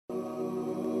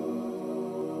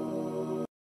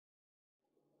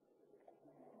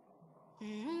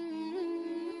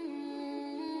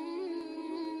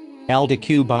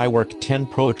ALLDOCUBE iWork 10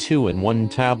 Pro 2-in-1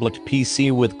 tablet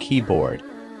PC with keyboard.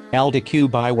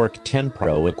 ALLDOCUBE iWork 10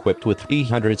 Pro equipped with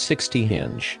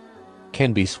 360-inch.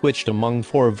 Can be switched among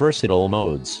 4 versatile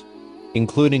modes,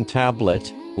 including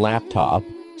tablet, laptop,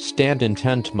 stand and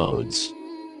tent modes.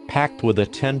 Packed with a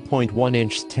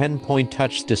 10.1-inch 10-point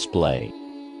touch display.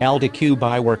 ALLDOCUBE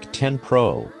iWork 10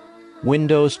 Pro.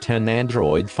 Windows 10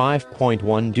 Android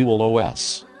 5.1 Dual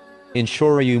OS.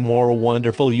 Ensure you more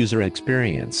wonderful user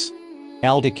experience.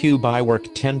 ALLDOCUBE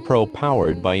iWork 10 Pro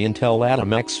powered by Intel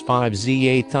Atom X5Z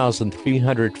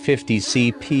 8350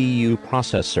 CPU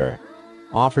processor.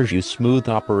 Offers you smooth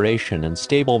operation and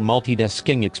stable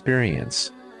multitasking experience.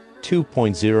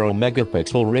 2.0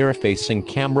 megapixel rear-facing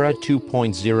camera,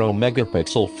 2.0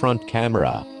 megapixel front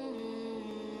camera.